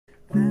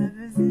Shall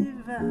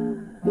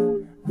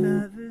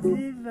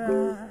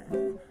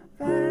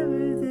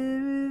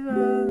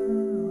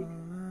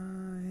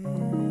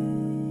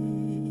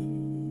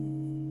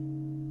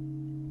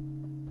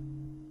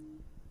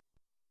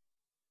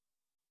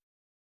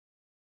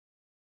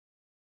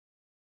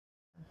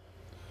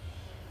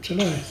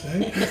I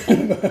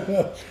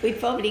say? We've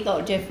probably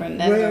got different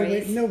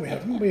memories. Well, no, we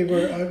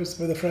haven't. I was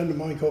with a friend of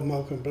mine called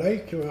Malcolm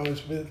Blake, who I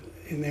was with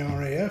in the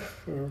RAF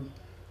for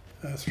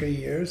 3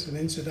 years, and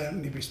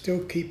incidentally we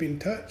still keep in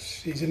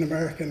touch. He's in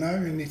America now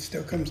and he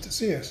still comes to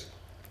see us.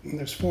 And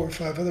there's 4 or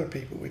 5 other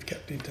people we've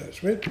kept in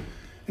touch with.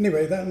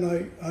 Anyway, that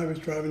night I was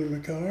driving in my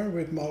car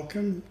with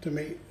Malcolm to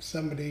meet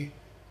somebody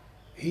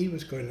he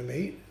was going to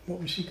meet.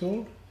 What was she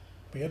called?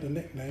 We had a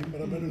nickname,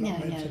 but I better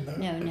not mention that.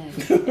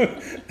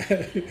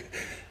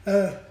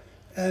 No.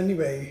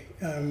 Anyway,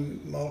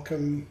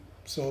 Malcolm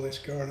saw this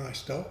girl and I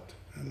stopped,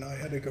 and I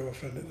had a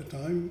girlfriend at the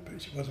time, but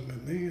she wasn't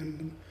with me,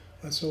 and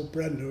I saw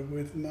Brenda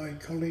with my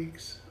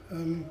colleagues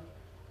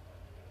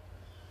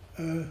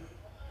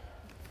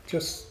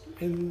just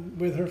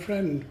with her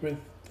friend, with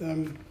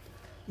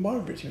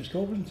Margaret she was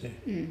called, wasn't she?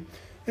 Mm.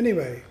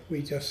 Anyway,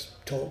 we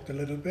just talked a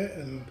little bit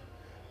and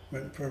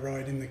went for a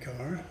ride in the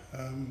car.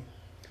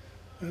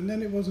 And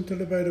then it wasn't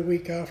until about a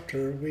week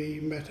after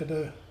we met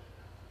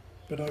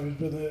but I was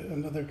with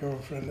another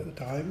girlfriend at the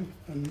time,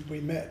 and we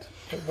met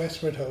at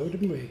Westward Ho,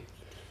 didn't we?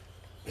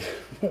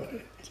 You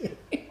want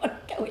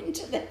to go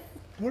into this?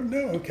 Well,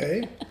 no,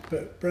 okay.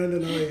 But Brenda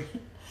and I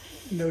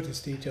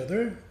noticed each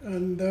other,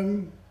 and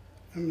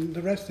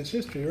the rest is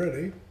history,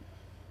 really.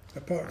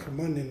 Apart from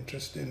one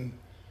interesting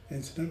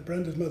incident,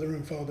 Brenda's mother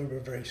and father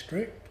were very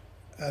strict,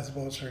 as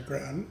was her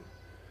Gran.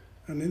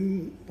 And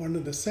in one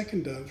of the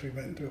second dance we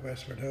went to at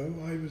Westward Ho,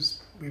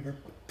 we were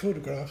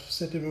photographed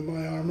sitting with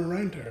my arm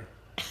around her.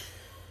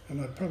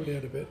 And I'd probably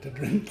had a bit to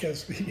drink,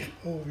 as we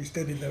always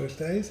did in those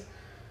days.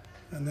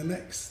 And the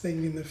next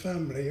thing in the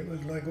family, it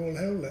was like all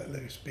hell let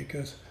loose,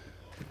 because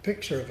the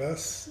picture of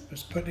us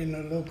was put in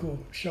a local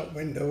shop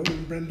window,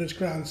 and Brenda's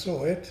Gran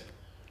saw it,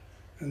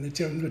 and the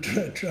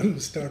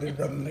drums started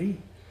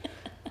rumbling.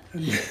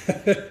 And,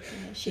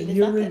 she and was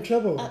you were in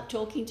trouble. up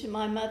talking to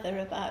my mother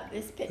about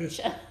this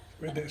picture.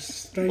 With a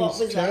strange what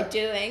was chap, I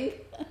doing?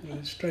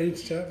 With a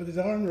strange chap with his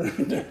arm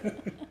around her.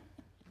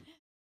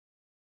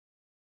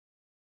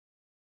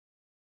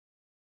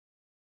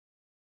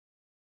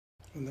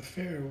 And the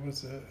fair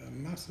was a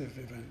massive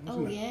event,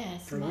 wasn't it? Oh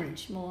yes, for a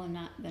much week. more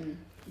than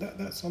that.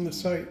 That's on the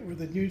site where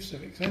the new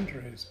Civic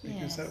Centre is, because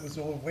Yes. that was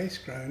all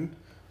waste ground,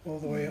 all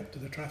the way up to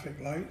the traffic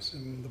lights,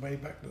 and the way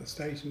back to the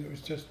station it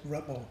was just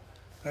rubble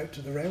out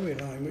to the railway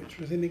line, which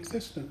was in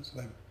existence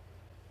then.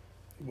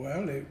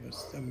 Well, it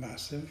was a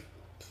massive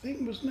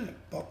thing, wasn't it?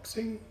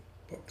 Boxing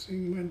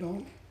went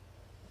on.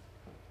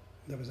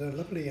 There was a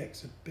lovely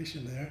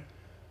exhibition there,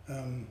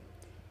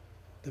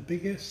 the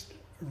biggest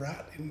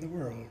rat in the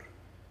world,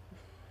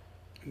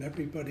 and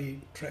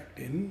everybody trekked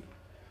in,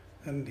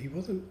 and he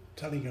wasn't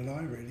telling a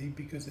lie really,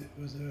 because it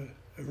was a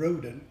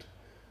rodent,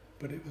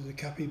 but it was a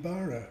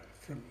capybara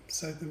from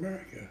South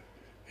America,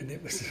 and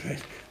it was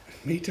about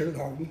a metre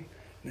long,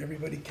 and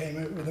everybody came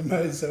out with their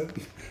mouths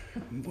open.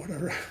 What a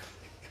rat.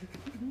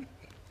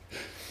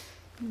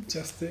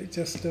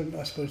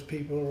 I suppose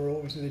people were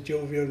always in a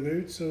jovial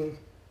mood, so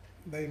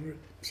they were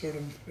sort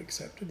of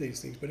accepted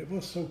these things, but it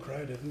was so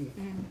crowded.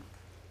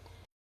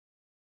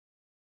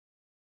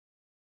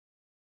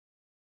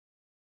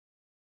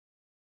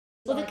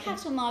 Well, the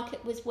cattle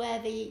market was where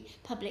the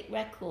Public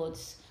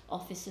Records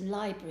Office and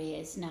Library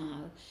is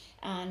now,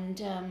 and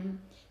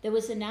there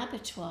was an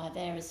abattoir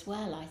there as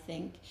well, I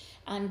think,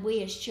 and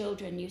we as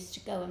children used to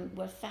go and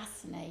were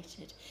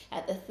fascinated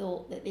at the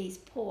thought that these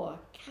poor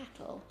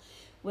cattle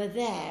were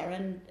there,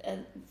 and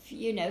a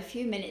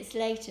few minutes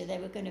later they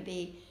were going to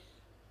be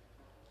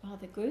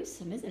rather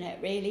gruesome, isn't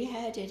it, really,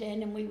 herded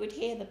in, and we would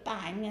hear the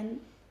bang and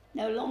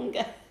no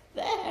longer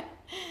there.